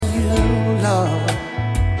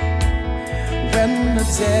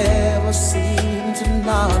never seem to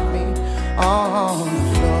knock me on the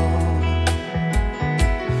floor.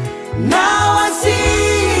 Now I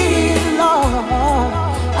see, Lord,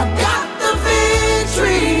 I've got the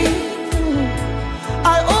victory.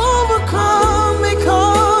 I overcome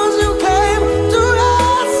because you came to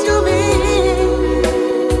rescue me.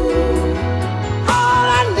 All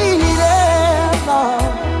I needed,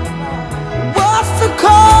 Lord, was to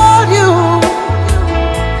call you,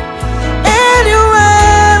 and you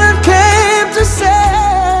ran and came to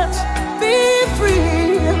set me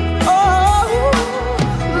free. Oh,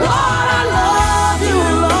 Lord, I love you,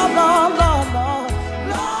 Lord, Lord, Lord, Lord,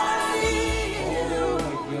 Lord, I need you.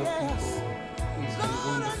 Yes.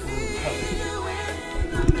 Lord, I need you in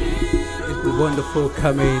the middle. It's wonderful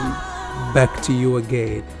coming back to you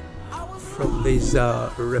again from this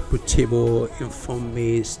reputable Inform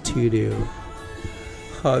Me studio.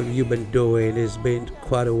 How have you been doing? It's been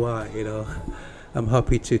quite a while, I'm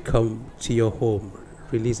happy to come to your home,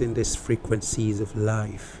 releasing these frequencies of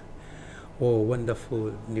life. Oh,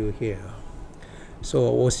 wonderful new year. So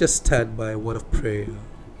I was just started by a word of prayer.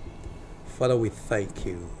 Father, we thank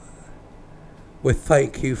you. We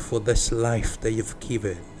thank you for this life that you've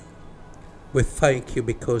given. We thank you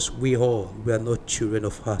because we are not children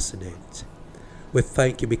of accident. We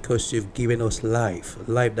thank you because you've given us life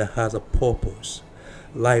that has a purpose,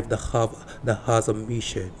 life that has a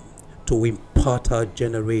mission to impart our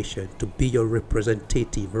generation, to be your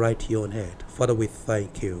representative right here on earth. Father, we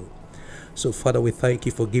thank you. So, Father, we thank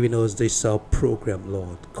you for giving us this program,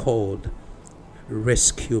 Lord, called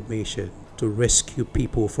Rescue Mission, to rescue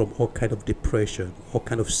people from all kind of depression, all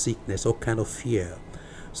kind of sickness, all kind of fear.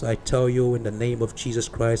 So I tell you in the name of Jesus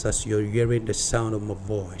Christ, as you're hearing the sound of my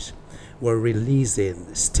voice, we're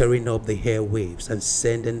releasing, stirring up the airwaves and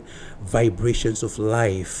sending vibrations of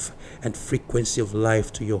life and frequency of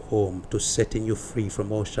life to your home, to setting you free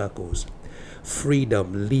from all shackles.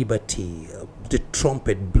 Freedom, liberty, the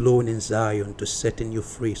trumpet blown in Zion to setting you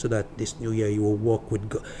free, so that this new year you will walk with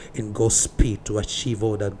God, in God's speed, to achieve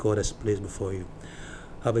all that God has placed before you.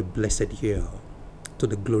 Have a blessed year, to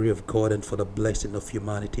the glory of God and for the blessing of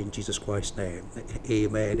humanity, in Jesus Christ's name.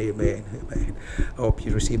 Amen, amen, amen. I hope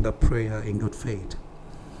you receive that prayer in good faith.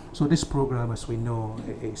 So this program, as we know,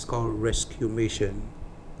 is called Rescue Mission.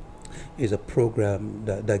 Is a program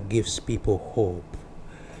that gives people hope.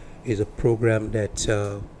 Is a program that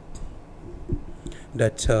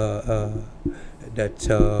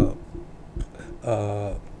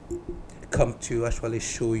come to actually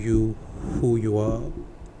show you who you are.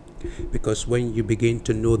 Because when you begin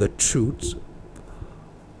to know the truth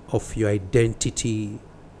of your identity,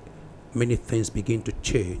 many things begin to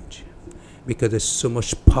change. Because there's so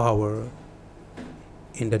much power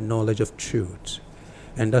in the knowledge of truth.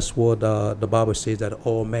 And that's what the Bible says, that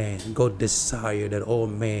all men, God desired that all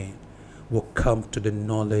men will come to the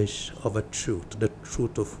knowledge of the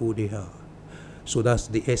truth of who they are. So that's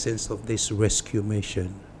the essence of this rescue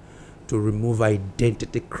mission, to remove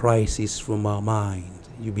identity crisis from our mind.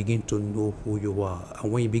 You begin to know who you are.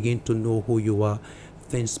 And when you begin to know who you are,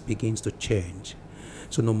 things begins to change.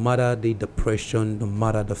 So no matter the depression, no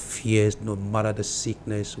matter the fears, no matter the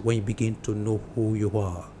sickness, when you begin to know who you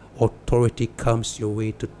are, authority comes your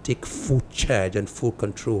way to take full charge and full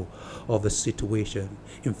control of the situation.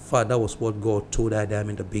 In fact, that was what God told Adam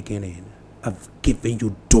in the beginning. I've given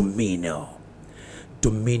you dominion.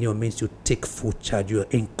 Dominion means you take full charge. You are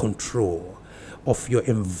in control of your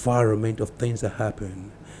environment, of things that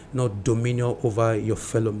happen. Not dominion over your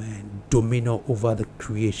fellow man, dominion over the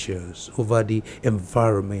creations, over the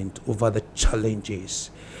environment, over the challenges,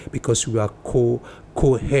 because we are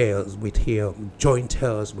co-heirs with him, joint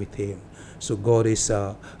heirs with him. So God is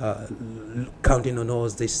counting on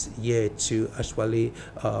us this year to actually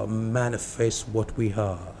manifest what we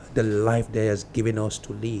are, the life that He has given us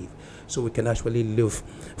to live, so we can actually leave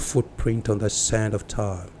footprint on the sand of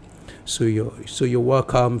time. So you're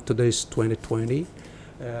welcome to this 2020.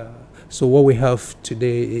 So what we have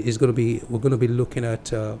today is we're going to be looking at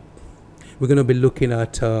how we're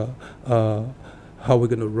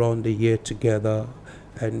going to run the year together,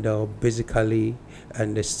 and basically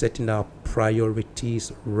setting our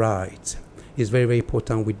priorities right. It's very, very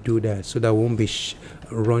important we do that, so that we won't be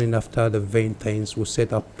running after the vain things. We'll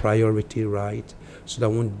set our priority right, so that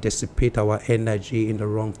we won't dissipate our energy in the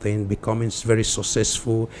wrong thing, becoming very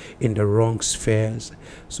successful in the wrong spheres.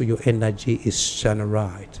 So your energy is shining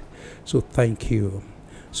right. So thank you.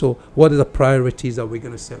 So what are the priorities that we're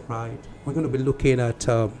going to set right? We're going to be looking at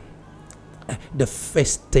the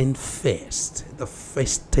first thing first. The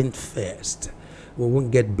first thing first. We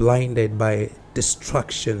won't get blinded by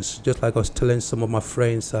distractions. Just like I was telling some of my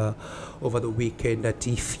friends over the weekend, that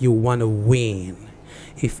if you want to win,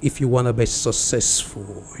 if you want to be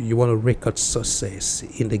successful, you want to record success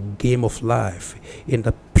in the game of life, in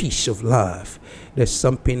the pitch of life, there's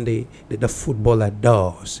something the footballer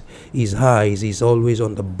does. His eyes is always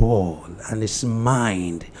on the ball and his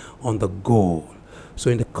mind on the goal. So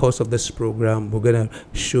in the course of this program, we're going to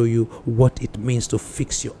show you what it means to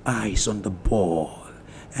fix your eyes on the ball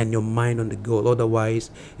and your mind on the goal. Otherwise,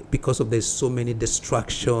 because of there's so many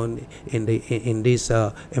distraction in this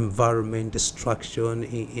environment, distraction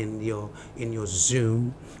in your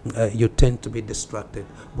Zoom, you tend to be distracted.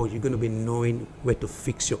 But you're going to be knowing where to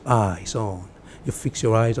fix your eyes on. You fix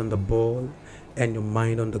your eyes on the ball and your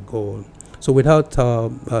mind on the goal. So without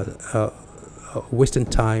wasting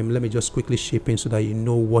time, let me just quickly chip in so that you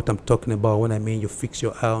know what I'm talking about when I mean you fix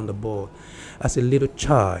your eye on the ball. As a little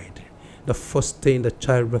child, the first thing the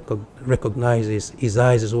child recognizes, his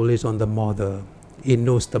eyes is always on the mother. He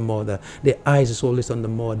knows the mother. The eyes is always on the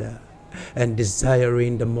mother. And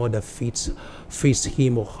desiring the mother feeds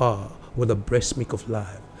him or her with the breast milk of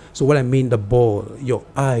life. So when I mean the ball, your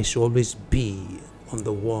eyes should always be on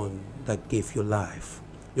the one that gave you life.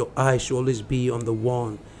 Your eyes should always be on the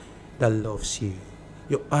one that loves you.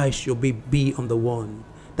 Your eyes should be on the one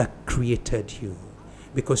that created you.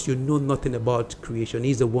 Because you know nothing about creation.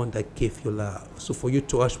 He's the one that gave you life. So for you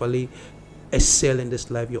to actually excel in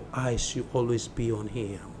this life, your eyes should always be on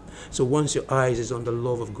him. So once your eyes is on the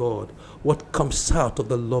love of God, what comes out of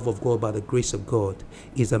the love of God by the grace of God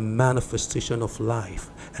is a manifestation of life.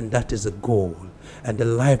 And that is the goal. And the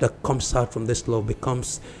life that comes out from this love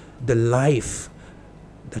becomes the life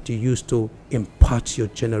that you use to impart your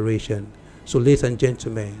generation. So ladies and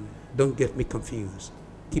gentlemen, don't get me confused.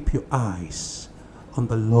 Keep your eyes on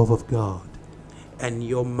the love of God and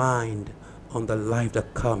your mind on the life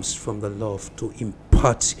that comes from the love to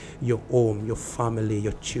impart your home, your family,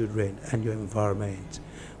 your children, and your environment.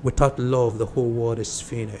 Without love, the whole world is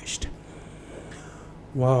finished.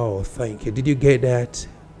 Wow, thank you. Did you get that?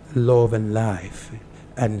 Love and life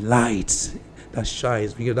and light that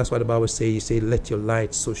shines. Because that's what the Bible says. You say, let your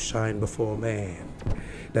light so shine before man,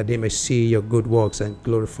 that they may see your good works and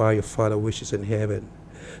glorify your Father which is in heaven.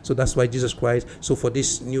 So that's why Jesus Christ, so for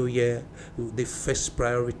this new year, the first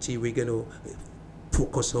priority we're going to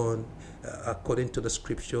focus on, according to the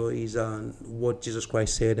scripture, is on what Jesus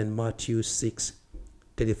Christ said in Matthew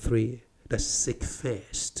 6:33, that seek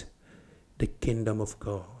first the kingdom of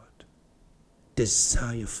God.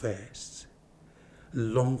 Desire first.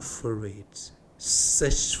 Long for it.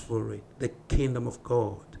 Search for it. The kingdom of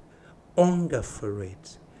God. Hunger for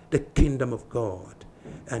it. The kingdom of God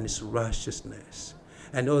and its righteousness.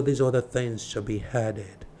 And all these other things shall be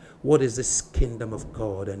added. What is this kingdom of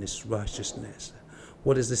God and its righteousness?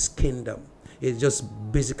 What is this kingdom? It's just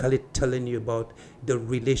basically telling you about the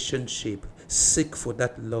relationship. Seek for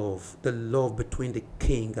that love, the love between the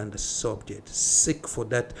king and the subject. Seek for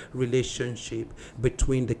that relationship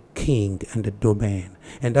between the king and the domain.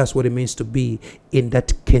 And that's what it means to be in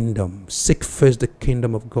that kingdom. Seek first the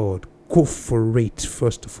kingdom of God. Go for it,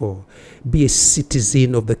 first of all. Be a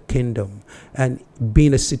citizen of the kingdom. And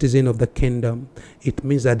being a citizen of the kingdom, it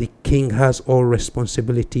means that the king has all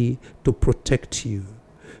responsibility to protect you,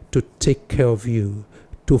 to take care of you,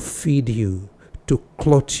 to feed you, to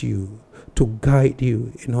clothe you, to guide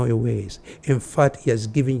you in all your ways. In fact, he has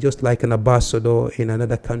given, just like an ambassador in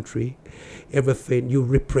another country, everything. You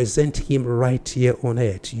represent him right here on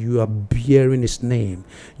earth. You are bearing his name.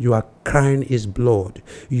 You are carrying his blood.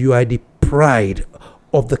 You are the pride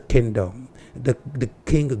of the kingdom. The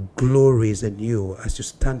king glories in you as you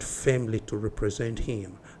stand firmly to represent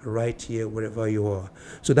him right here wherever you are.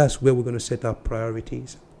 So that's where we're going to set our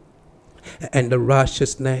priorities. And the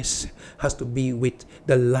righteousness has to be with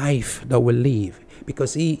the life that we live,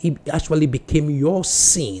 because he actually became your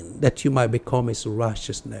sin that you might become his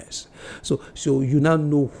righteousness. So you now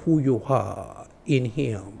know who you are in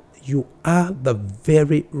him. You are the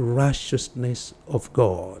very righteousness of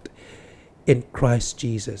God in Christ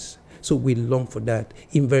Jesus. So we long for that.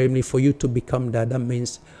 Invariably, for you to become that, that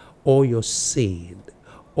means all your sin,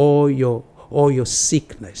 all your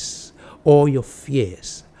sickness, all your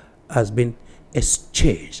fears has been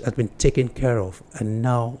exchanged, has been taken care of, and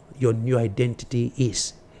now your new identity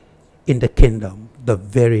is in the kingdom, the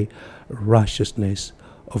very righteousness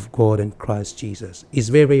of God in Christ Jesus. It's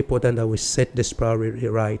very, very important that we set this priority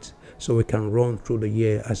right so we can run through the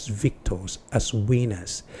year as victors, as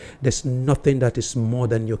winners. There's nothing that is more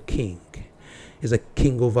than your king. He's a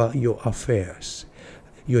king over your affairs.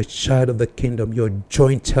 You're a child of the kingdom. You're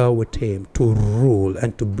joint heir with him to rule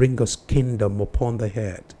and to bring us kingdom upon the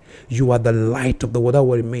head. You are the light of the world. That's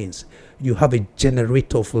what it means. You have a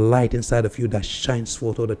generator of light inside of you that shines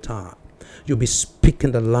forth all the time. You'll be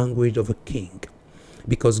speaking the language of a king,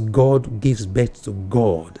 because God gives birth to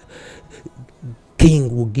God.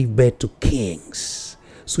 King will give birth to kings.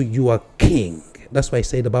 So you are king. That's why I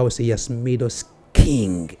say the Bible says He has made us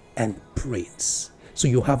king and prince. So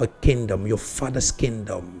you have a kingdom, your father's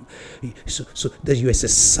kingdom. So that you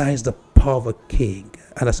exercise the power of a king,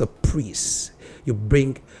 and as a priest, you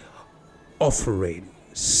bring offering,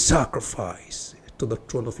 sacrifice to the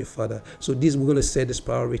throne of your father. So this, we're going to set this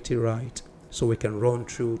priority right, so we can run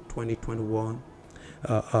through 2021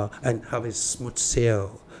 and have a smooth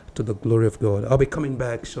sail to the glory of God. I'll be coming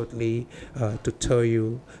back shortly to tell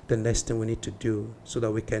you the next thing we need to do, so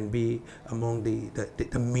that we can be among the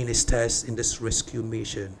ministers in this rescue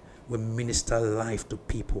mission. We minister life to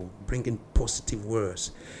people, bringing positive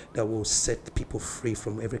words that will set people free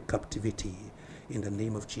from every captivity in the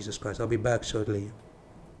name of Jesus Christ. I'll be back shortly.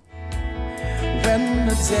 When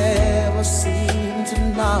the devil seemed to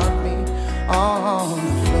knock me on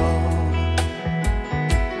the floor,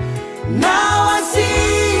 now I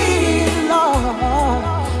see, Lord,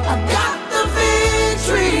 I got the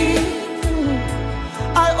victory.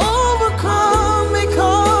 I overcome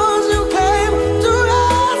because you came to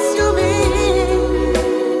rescue me.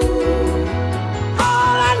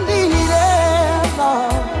 All I needed,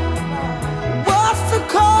 Lord, was to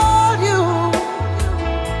call you,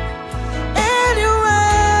 and you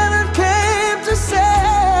ran and came to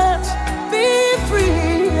set me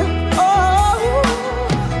free. Oh,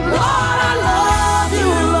 Lord, I love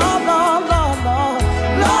you, Lord, Lord, Lord, Lord.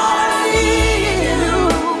 Lord, I need you,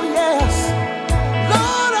 yes.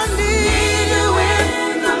 Lord, I need you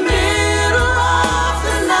in the middle of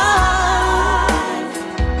the night.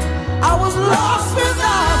 I was lost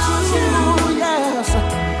without you, yes.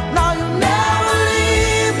 Now you never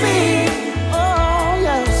leave me. Oh,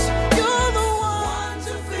 yes. You're the one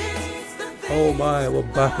to fix the things. Oh my, we're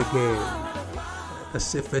back again. The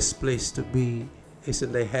safest place to be is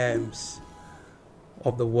in the hands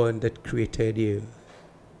of the one that created you.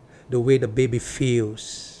 The way the baby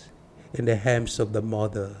feels in the hands of the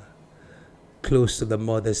mother, close to the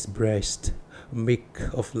mother's breast, milk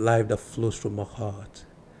of life that flows from her heart.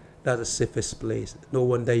 That's the safest place. No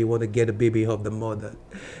wonder you want to get a baby off the mother.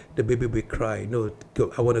 The baby will cry. No,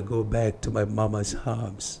 I want to go back to my mama's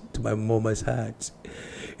arms, to my mama's hands.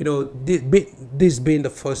 You know, this being the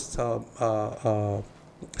first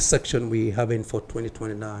section we having for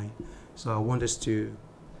 2029. So I want us to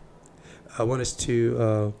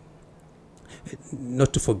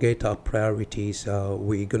not to forget our priorities.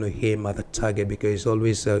 We're going to aim at the target, because it's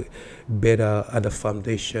always better at the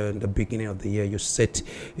foundation, the beginning of the year. You set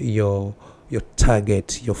your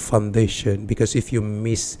target, your foundation, because if you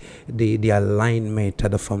miss the alignment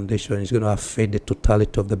at the foundation, it's going to affect the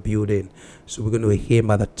totality of the building. So we're going to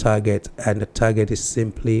aim at the target, and the target is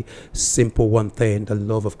simple one thing: the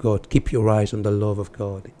love of God. Keep your eyes on the love of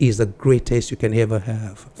God. It's the greatest you can ever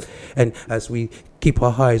have. And as we keep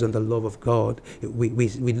our eyes on the love of God,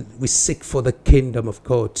 we seek for the kingdom of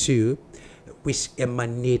God too, which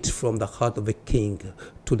emanate from the heart of a king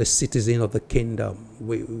to the citizen of the kingdom.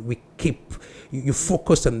 You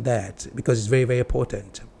focus on that, because it's very, very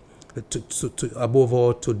important to above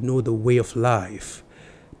all, to know the way of life,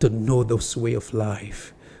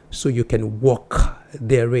 so you can walk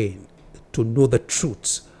therein, to know the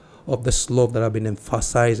truths of this love that I've been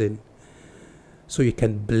emphasizing, so you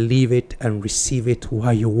can believe it and receive it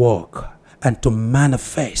while you walk, and to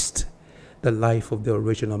manifest the life of the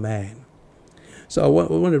original man. So I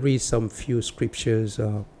want to read some few scriptures,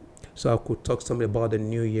 so I could talk something about the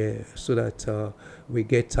new year, so that we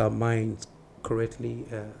get our minds correctly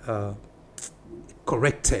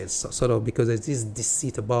corrected, sort of, because there's this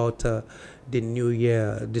deceit about the new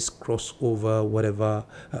year, this crossover, whatever.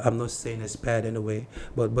 I'm not saying it's bad anyway,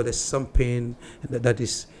 but there's something that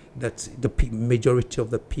the majority of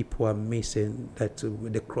the people are missing, that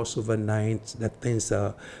with the crossover night, that things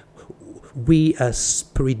are. We as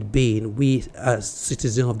spirit being, we as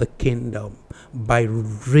citizens of the kingdom, by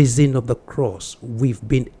reason of the cross, we've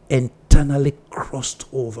been internally crossed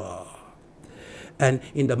over. And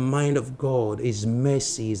in the mind of God, His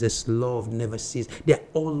mercies, His love never cease. They're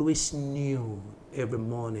always new every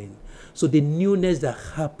morning. So the newness that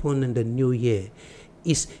happened in the new year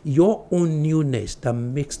is your own newness that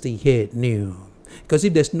makes the year new. Because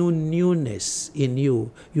if there's no newness in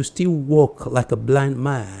you, you still walk like a blind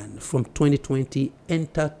man from 2020,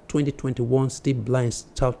 enter 2021, still blind,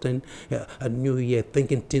 shouting a new year,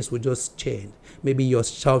 thinking things will just change. Maybe you're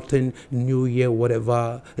shouting new year,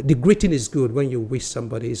 whatever. The greeting is good when you wish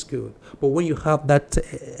somebody is good. But when you have that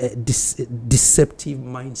deceptive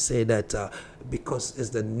mindset that because it's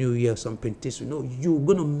the new year, something, you're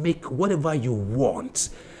going to make whatever you want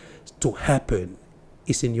to happen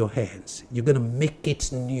is in your hands. You're going to make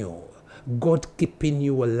it new. God keeping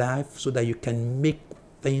you alive so that you can make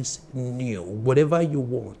things new, whatever you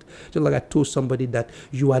want. Just like I told somebody that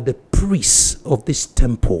you are the priest of this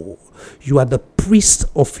temple. You are the priest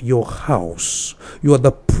of your house. You are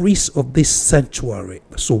the priest of this sanctuary.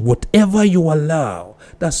 So whatever you allow,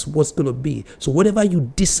 that's what's going to be. So whatever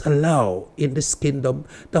you disallow in this kingdom,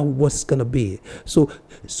 that's what's going to be. So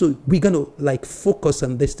we're going to focus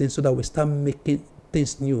on this thing so that we start making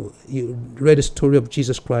things new. You read the story of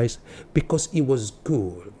Jesus Christ because he was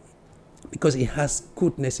good, because he has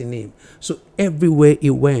goodness in him. So everywhere he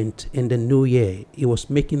went in the new year, he was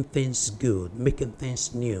making things good, making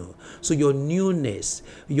things new. So your newness,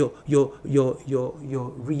 your realigned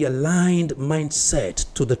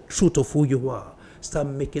mindset to the truth of who you are, start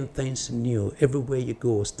making things new everywhere you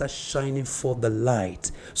go. Start shining for the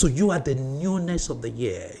light. So you are the newness of the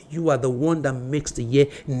year. You are the one that makes the year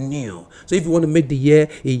new. So if you want to make the year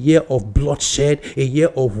a year of bloodshed, a year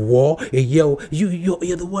of war, a year of, you're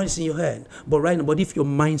the ones in your hand. But if your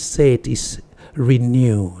mindset is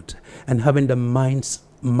renewed and having the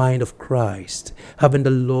mind of Christ, having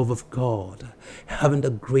the love of God, having the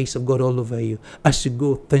grace of God all over you, as you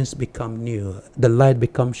go, things become new. The light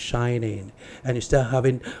becomes shining, and you start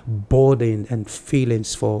having burden and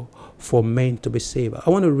feelings for men to be saved. I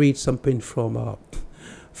want to read something from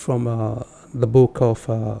the book of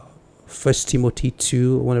 1 Timothy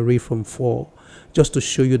 2. I want to read from 4, just to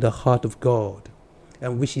show you the heart of God,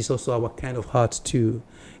 and which is also our kind of heart too.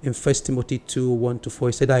 In 1 Timothy 2, 1-4,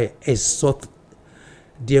 he said, I exhort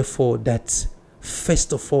therefore that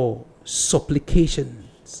first of all,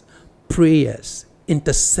 supplications, prayers,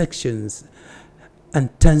 intercessions, and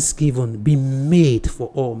thanksgiving be made for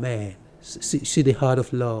all men. See the heart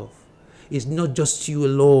of love. It's not just you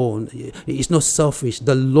alone. It's not selfish.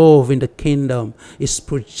 The love in the kingdom is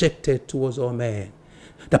projected towards all men.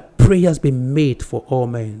 The prayers be made for all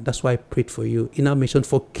men. That's why I prayed for you. In our mission,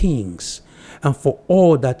 for kings and for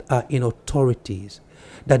all that are in authorities,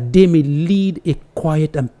 that they may lead a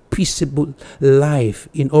quiet and peaceable life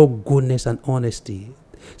in all goodness and honesty.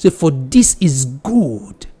 So for this is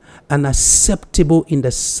good and acceptable in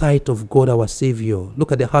the sight of God our Savior.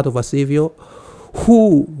 Look at the heart of our Savior,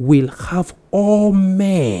 who will have all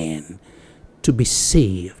men to be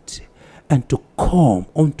saved and to come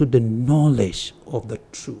unto the knowledge of the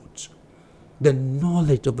truth. The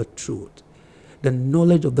knowledge of the truth. The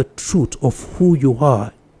knowledge of the truth of who you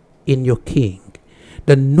are in your King.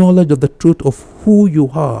 The knowledge of the truth of who you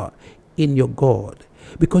are in your God.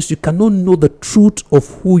 Because you cannot know the truth of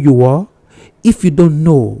who you are if you don't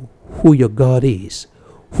know who your God is,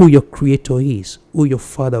 who your Creator is, who your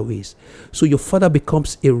Father is. So your Father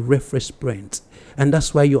becomes a reference point. And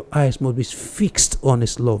that's why your eyes must be fixed on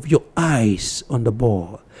His love. Your eyes on the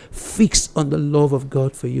ball. Fixed on the love of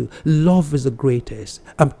God for you. Love is the greatest.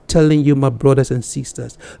 I'm telling you, my brothers and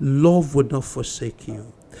sisters, love will not forsake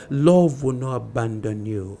you. Love will not abandon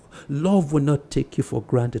you. Love will not take you for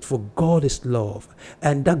granted, for God is love.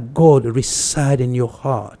 And that God resides in your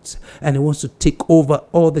heart. And He wants to take over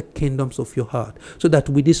all the kingdoms of your heart. So that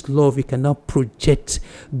with this love, you can now project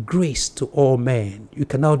grace to all men. You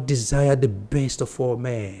can now desire the best of all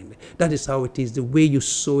men. That is how it is, the way you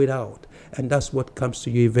sow it out. And that's what comes to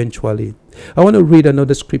you eventually. I want to read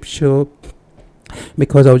another scripture,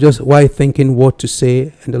 because I was just while thinking what to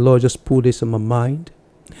say, and the Lord just put this in my mind.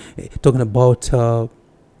 Talking about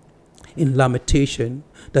in Lamentation,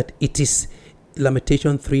 that it is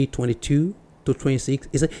Lamentation 3:22-26,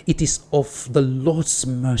 is that it is of the Lord's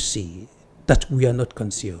mercy that we are not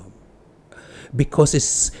consumed, because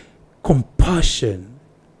His compassion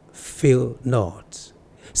fail not.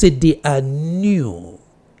 Say, they are new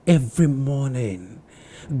every morning.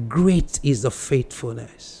 Great is the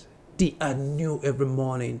faithfulness. They are new every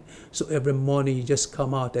morning. So every morning you just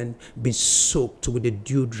come out and be soaked with the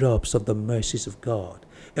dewdrops of the mercies of God.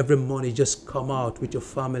 Every morning you just come out with your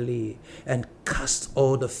family and cast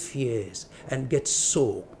all the fears and get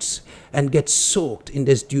soaked in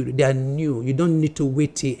this dew. They are new. You don't need to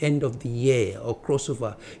wait till the end of the year or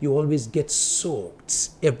crossover. You always get soaked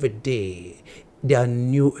every day. They are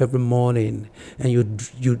new every morning, and you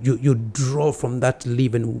draw from that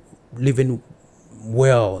living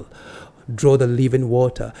well, draw the living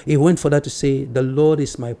water. He went further to say, the Lord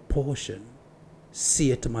is my portion,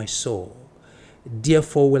 saith my soul.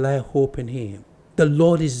 Therefore will I hope in him. The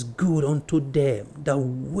Lord is good unto them that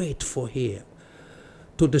wait for him,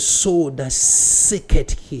 to the soul that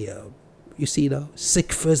seeketh him. You see that?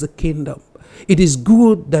 Seek first the kingdom. It is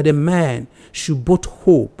good that a man should both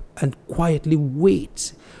hope and quietly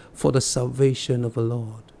wait for the salvation of the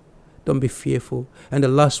Lord. Don't be fearful. And the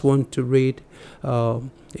last one to read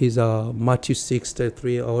is Matthew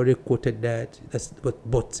 6:33. I already quoted that.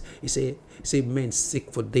 But he say men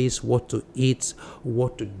seek for this, what to eat,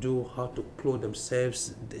 what to do, how to clothe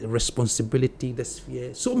themselves, the responsibility, the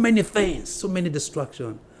sphere, so many things, so many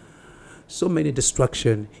distractions.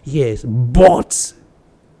 Yes, but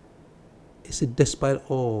he said, despite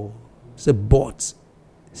all, he said, but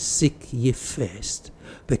seek ye first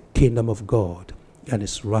the kingdom of God and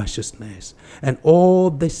his righteousness, and all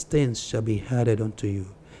these things shall be added unto you.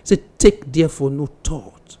 He said, take therefore no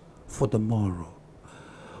thought for the morrow,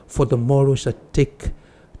 for the morrow shall take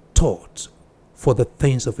thought for the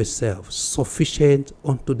things of itself. Sufficient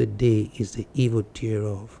unto the day is the evil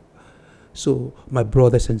thereof. So, my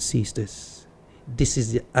brothers and sisters, this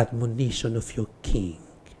is the admonition of your King.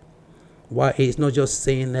 Why? He's not just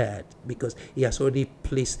saying that because he has already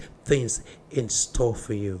placed things in store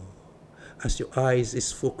for you. As your eyes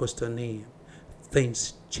is focused on him,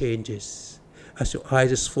 things changes. As your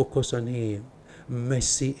eyes is focused on him,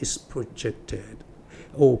 mercy is projected.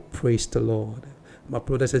 Oh, praise the Lord. My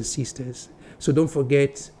brothers and sisters. So don't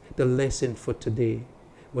forget the lesson for today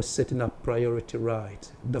was setting up priority right.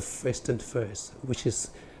 The first and first, which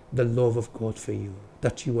is the love of God for you.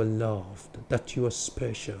 That you are loved. That you are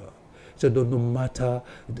special. So no matter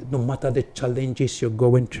the challenges you're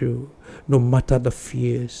going through, no matter the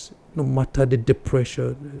fears, no matter the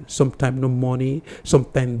depression, sometimes no money,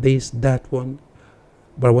 sometimes this, that one.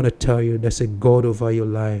 But I want to tell you, there's a God over your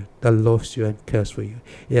life that loves you and cares for you.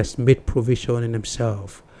 He has made provision in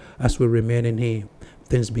himself. As we remain in him,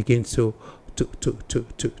 things begin to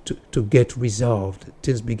get resolved.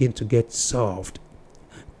 Things begin to get solved.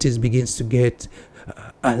 Things begins to get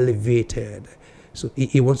elevated. So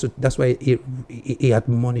he wants to, that's why he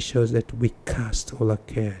admonishes that we cast all our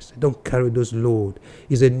cares. Don't carry those load.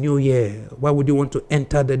 It's a new year. Why would you want to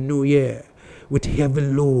enter the new year with heavy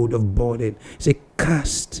load of burden? Say,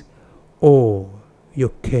 cast all your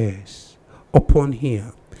cares upon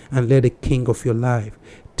him and let the King of your life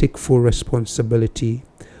take full responsibility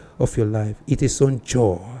of your life. It is on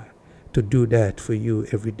joy to do that for you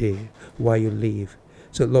every day while you live.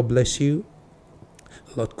 So Lord bless you.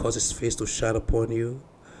 Lord cause his face to shine upon you.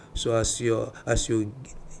 So as you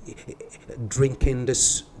drinking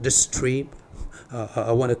this stream,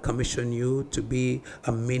 I want to commission you to be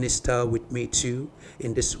a minister with me too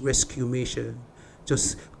in this rescue mission.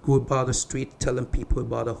 Just go about the street telling people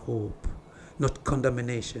about the hope, not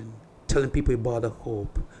condemnation. Telling people about the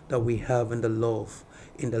hope that we have in the love,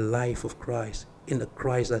 in the life of Christ, in the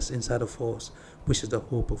Christ that's inside of us, which is the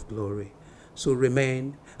hope of glory. So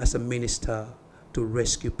remain as a minister to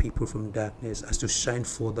rescue people from darkness, as to shine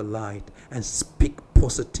forth the light and speak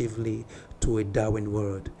positively to a dying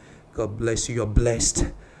world. God bless you. You're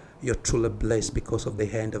blessed. You're truly blessed because of the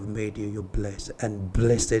hand that made you. You're blessed. And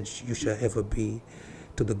blessed you shall ever be,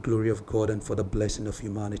 to the glory of God and for the blessing of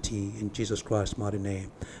humanity. In Jesus Christ's mighty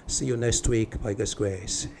name. See you next week by God's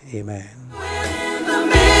grace. Amen. In the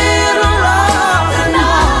middle of the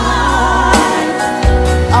night,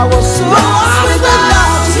 I was so lost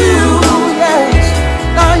without you. Yes,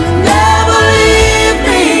 now you never leave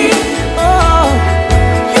me. Oh,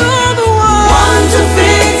 you're the one to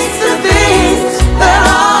fix the things that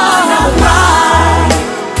are not right.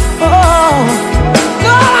 Oh,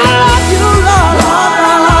 Lord, I love you, Lord. Lord,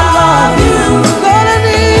 I love you. Lord, I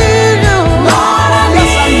need you. Lord, I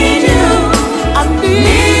need you. I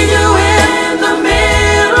need you in the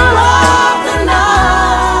middle of the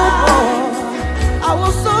night. Oh, I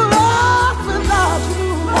was so lost without you.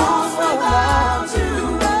 Lost without you.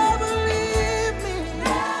 Never leave me.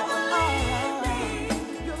 Never leave me.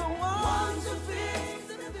 You're the one to fix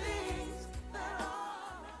the things that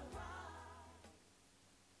are not right.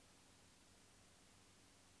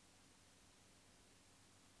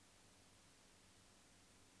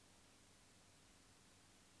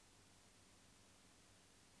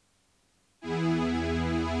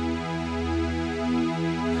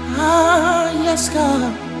 Ah, yes,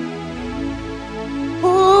 God.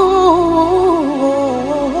 Oh,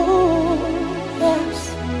 yes.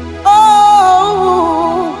 Oh,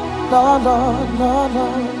 Lord, Lord,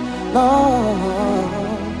 Lord, Lord,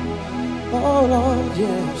 Lord. Oh, Lord,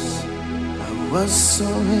 yes. I was so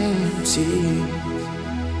empty,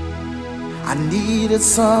 I needed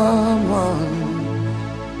someone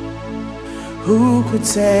who could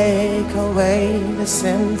take away the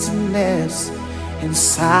emptiness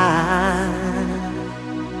inside.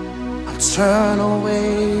 I'll turn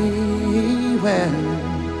away when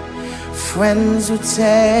friends would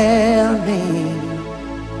tell me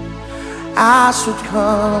I should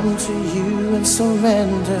come to you and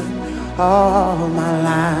surrender all my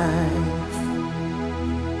life.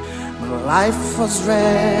 My life was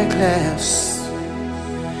reckless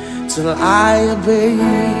till I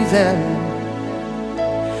obeyed them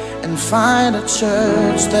and find a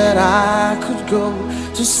church that I could go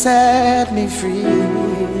to set me free.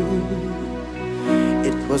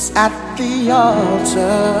 It was at the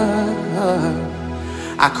altar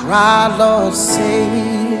I cried, Lord,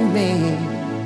 save me.